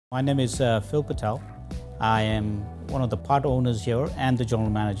My name is Phil Patel. I am one of the part owners here and the general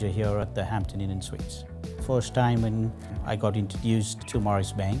manager here at the Hampton Inn and Suites. First time when I got introduced to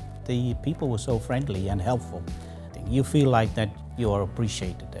Morris Bank, the people were so friendly and helpful. You feel like that you are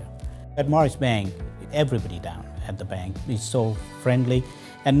appreciated there. At Morris Bank, everybody down at the bank is so friendly,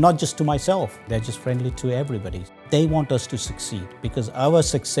 and not just to myself, they're just friendly to everybody. They want us to succeed because our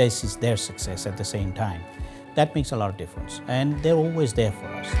success is their success at the same time. That makes a lot of difference, and they're always there for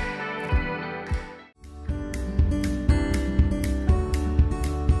us.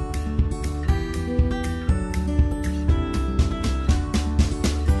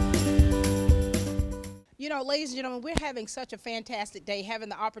 You know, ladies and gentlemen, we're having such a fantastic day, having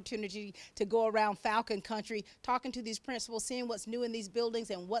the opportunity to go around Falcon Country, talking to these principals, seeing what's new in these buildings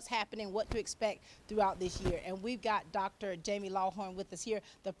and what's happening, what to expect throughout this year. And we've got Dr. Jamie Lawhorn with us here,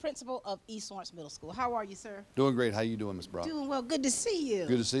 the principal of East Lawrence Middle School. How are you, sir? Doing great. How you doing, Ms. Brock? Doing well. Good to see you.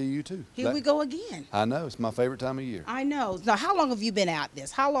 Good to see you, too. Here we go again. I know. It's my favorite time of year. I know. Now, how long have you been at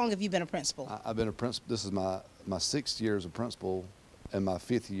this? How long have you been a principal? I've been a principal. This is my 6th year as a principal and my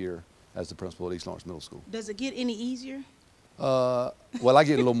 5th year as the principal at East Lawrence Middle School. Does it get any easier? Well, I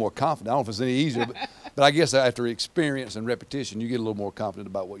get a little more confident. I don't know if it's any easier, but I guess after experience and repetition, you get a little more confident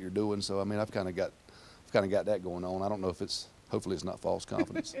about what you're doing. So, I mean, I've kind of got that going on. I don't know if hopefully it's not false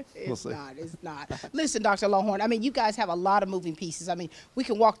confidence. We'll see. It's not. Listen, Dr. Lawhorn, I mean, you guys have a lot of moving pieces. I mean, we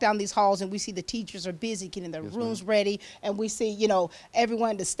can walk down these halls and we see the teachers are busy getting their rooms ready, and we see, you know,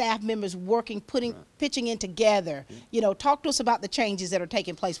 everyone, the staff members working, pitching in together. You know, talk to us about the changes that are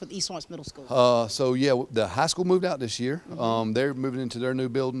taking place with East Lawrence Middle School. So, yeah, the high school moved out this year. They're moving into their new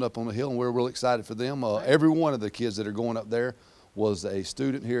building up on the hill, and we're real excited for them. Every one of the kids that are going up there was a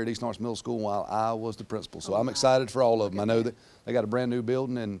student here at East Lawrence Middle School while I was the principal. So I'm excited for all of them. I know that they got a brand new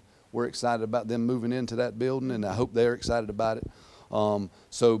building, and we're excited about them moving into that building, and I hope they're excited about it.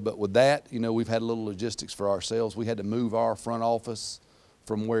 But with that, you know, we've had a little logistics for ourselves. We had to move our front office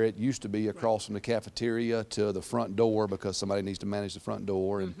from where it used to be across from the cafeteria to the front door because somebody needs to manage the front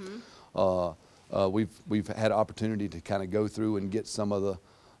door. And we've had an opportunity to kind of go through and get some of the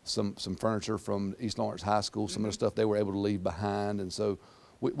some furniture from East Lawrence High School, some of the stuff they were able to leave behind, and so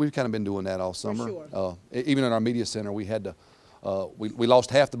we've kind of been doing that all summer. Sure. Even in our media center, we had to we lost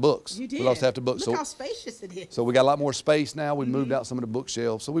half the books. You did. We lost half the books. Look how spacious it is. So we got a lot more space now. We moved out some of the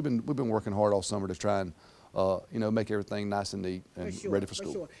bookshelves. So we've been working hard all summer to try and you know, make everything nice and neat and ready for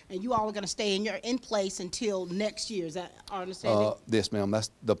school. Sure. And you all are going to stay in place until next year. Is that our understanding? Yes, ma'am.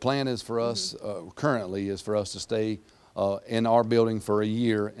 That's the plan. Is for us currently is for us to stay in our building for a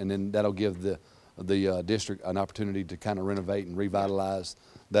year, and then that'll give the district an opportunity to kind of renovate and revitalize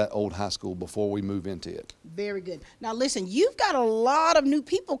that old high school before we move into it. Very good. Now listen, you've got a lot of new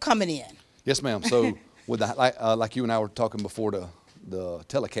people coming in. Yes, ma'am. So with the, like you and I were talking before the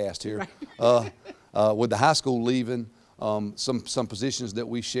telecast here, with the high school leaving, some positions that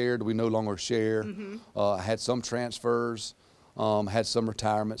we shared we no longer share. Had some transfers. Had some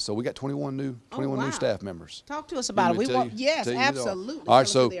retirement, so we got 21 new new staff members. Talk to us about it. Yes, absolutely. All right,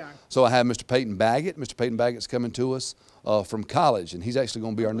 so I have Mr. Peyton Baggett. Mr. Peyton Baggett's coming to us from college, and he's actually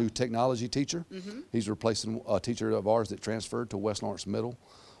going to be our new technology teacher. He's replacing a teacher of ours that transferred to West Lawrence Middle.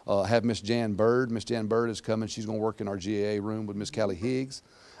 I have Miss Jan Bird. Miss Jan Bird is coming. She's going to work in our GAA room with Miss Callie Higgs.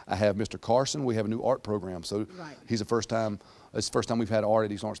 I have Mr. Carson. We have a new art program, so he's the first time. It's the first time we've had art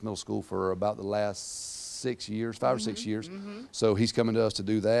at East Lawrence Middle School for about the last 6 years, 5 or 6 years. So he's coming to us to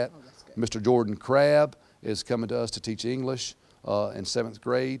do that. Mr. Jordan Crabb is coming to us to teach English in 7th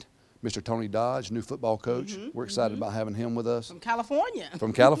grade. Mr. Tony Dodge, new football coach. We're excited about having him with us. From California.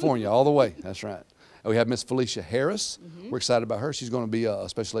 From California, all the way. That's right. And we have Miss Felicia Harris. We're excited about her. She's going to be a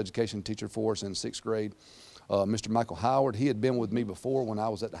special education teacher for us in 6th grade. Mr. Michael Howard, he had been with me before when I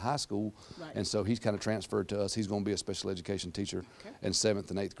was at the high school, and so he's kind of transferred to us. He's going to be a special education teacher in 7th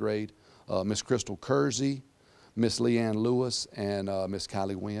and 8th grade. Miss Crystal Kersey, Miss Leanne Lewis, and Miss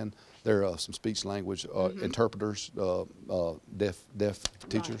Kylie Wynn. They're some speech language interpreters, deaf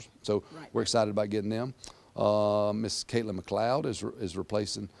teachers. So we're excited about getting them. Miss Caitlin McLeod is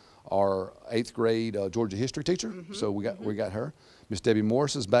replacing our 8th grade Georgia history teacher. So we got her. Miss Debbie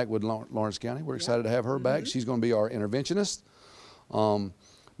Morris is back with Lawrence County. We're excited to have her back. She's going to be our interventionist.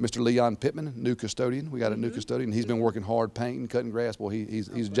 Mr. Leon Pittman, new custodian. We got a new custodian. He's been working hard, painting, cutting grass. Well, he's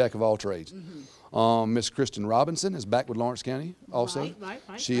a jack of all trades. Miss Kristen Robinson is back with Lawrence County also.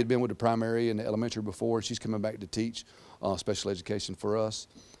 She had been with the primary and the elementary before. She's coming back to teach special education for us.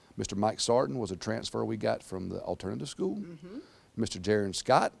 Mr. Mike Sarton was a transfer we got from the alternative school. Mr. Jaron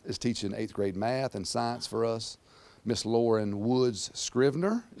Scott is teaching 8th grade math and science for us. Miss Lauren Woods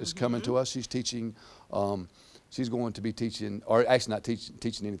Scrivener is coming to us. She's teaching She's going to be teaching, or actually not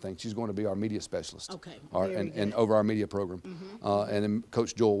teaching anything. She's going to be our media specialist. Okay, and over our media program. And then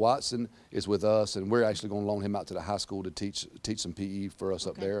Coach Joel Watson is with us, and we're actually going to loan him out to the high school to teach some PE for us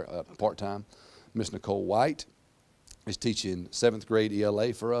up there part-time. Miss Nicole White is teaching 7th grade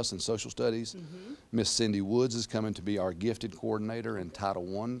ELA for us in social studies. Miss Cindy Woods is coming to be our gifted coordinator and Title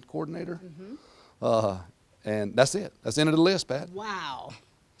I coordinator. And that's it. That's the end of the list, Pat. Wow.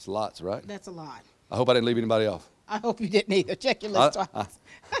 It's lots, right? That's a lot. I hope I didn't leave anybody off. I hope you didn't either. Check your list twice.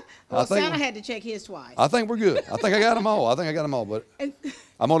 Well, Santa had to check his twice. I think we're good. I think I got them all. But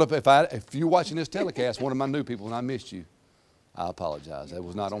I'm gonna, if you're watching this telecast, one of my new people, and I missed you, I apologize. That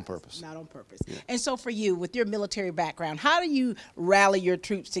was not on purpose. Not on purpose. Yeah. And so for you, with your military background, how do you rally your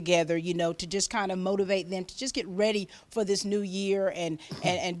troops together, you know, to just kind of motivate them to just get ready for this new year and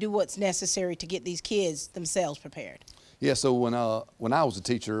do what's necessary to get these kids themselves prepared? Yeah, so when I was a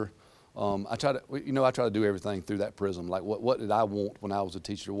teacher, I try to do everything through that prism. Like what did I want when I was a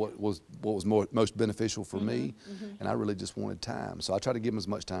teacher? What was most beneficial for me? And I really just wanted time. So I try to give them as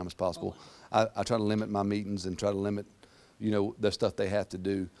much time as possible. I try to limit my meetings and try to limit, you know, the stuff they have to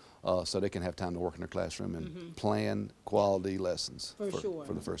do so they can have time to work in their classroom and plan quality lessons for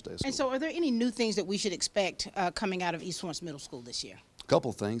the first day of school. And so are there any new things that we should expect coming out of East Florence Middle School this year? A couple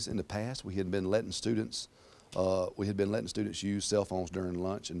of things. In the past, we had been letting students use cell phones during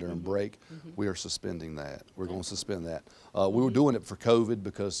lunch and during break. We are suspending that. We're going to suspend that. We were doing it for COVID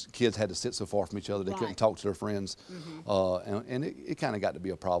because kids had to sit so far from each other they couldn't talk to their friends, and it kind of got to be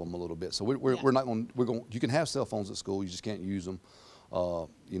a problem a little bit. So we're not going. You can have cell phones at school, you just can't use them.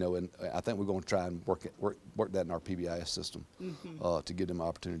 You know, and I think we're going to try and work that in our PBIS system to give them an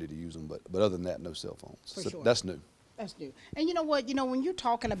opportunity to use them. But other than that, no cell phones. For sure. That's new. That's new. And you know what? You know, when you're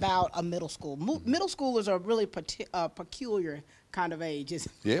talking about a middle school, middle schoolers are really peculiar kind of ages.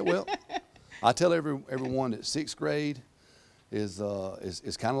 Yeah, well, I tell everyone that 6th grade is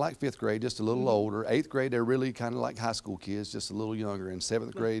kind of like 5th grade, just a little older. 8th grade, they're really kind of like high school kids, just a little younger. And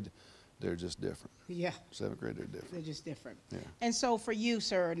 7th grade, they're just different. Yeah. 7th grade, they're different. They're just different. Yeah. And so for you,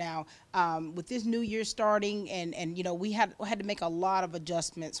 sir, now with this new year starting, and you know, we had to make a lot of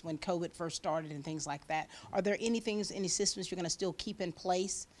adjustments when COVID first started and things like that. Are there any systems you're going to still keep in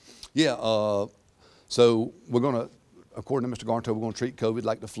place? Yeah. So we're going to, according to Mr. Garnto, we're going to treat COVID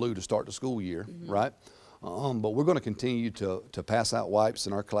like the flu to start the school year, right? But we're going to continue to pass out wipes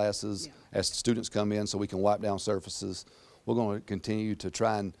in our classes as students come in so we can wipe down surfaces. We're going to continue to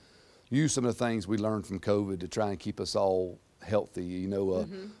try and use some of the things we learned from COVID to try and keep us all healthy. You know,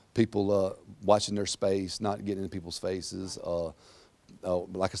 people watching their space, not getting in people's faces.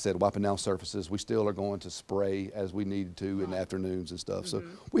 Like I said, wiping down surfaces. We still are going to spray as we need to in the afternoons and stuff. So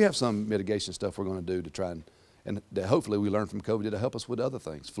we have some mitigation stuff we're going to do to try and that hopefully we learn from COVID to help us with other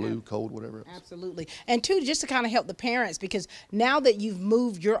things, flu, cold, whatever else. Absolutely. And two, just to kind of help the parents, because now that you've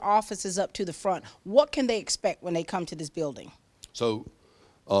moved your offices up to the front, what can they expect when they come to this building? So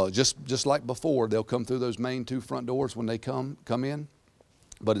just like before, they'll come through those main 2 front doors when they come in.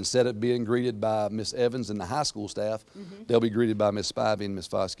 But instead of being greeted by Miss Evans and the high school staff, they'll be greeted by Miss Spivey and Miss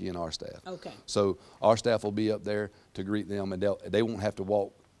Foskey and our staff. Okay. So our staff will be up there to greet them, and they won't have to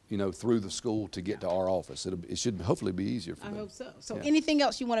walk, you know, through the school to get to our office. It should hopefully be easier for them. I hope so. So anything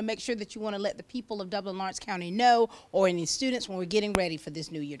else you want to make sure that you want to let the people of Dublin-Lawrence County know, or any students, when we're getting ready for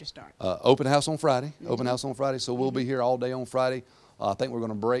this new year to start? Open house on Friday. Open house on Friday. So we'll be here all day on Friday. I think we're going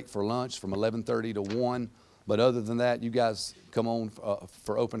to break for lunch from 11:30 to 1. But other than that, you guys come on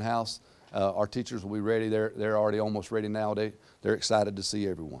for open house. Our teachers will be ready. They're already almost ready now. They're excited to see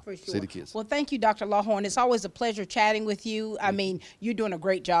everyone, see the kids. Well, thank you, Dr. Lawhorn. It's always a pleasure chatting with you. I mean, you're doing a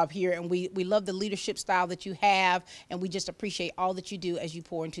great job here, and we love the leadership style that you have, and we just appreciate all that you do as you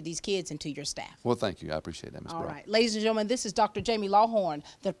pour into these kids and to your staff. Well, thank you. I appreciate that, Ms. Brown. All right. Ladies and gentlemen, this is Dr. Jamie Lawhorn,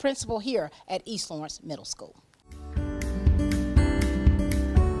 the principal here at East Lawrence Middle School.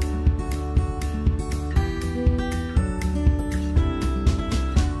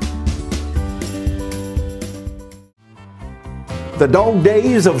 The dog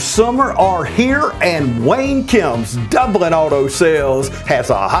days of summer are here, and Wayne Kemp's Dublin Auto Sales has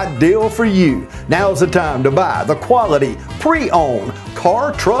a hot deal for you. Now's the time to buy the quality pre-owned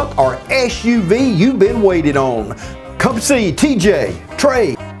car, truck, or SUV you've been waiting on. Come see TJ,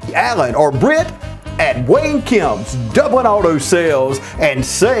 Trey, Alan, or Britt at Wayne Kemp's Dublin Auto Sales and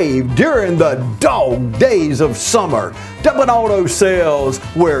save during the dog days of summer. Dublin Auto Sales,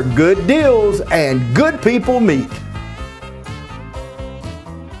 where good deals and good people meet.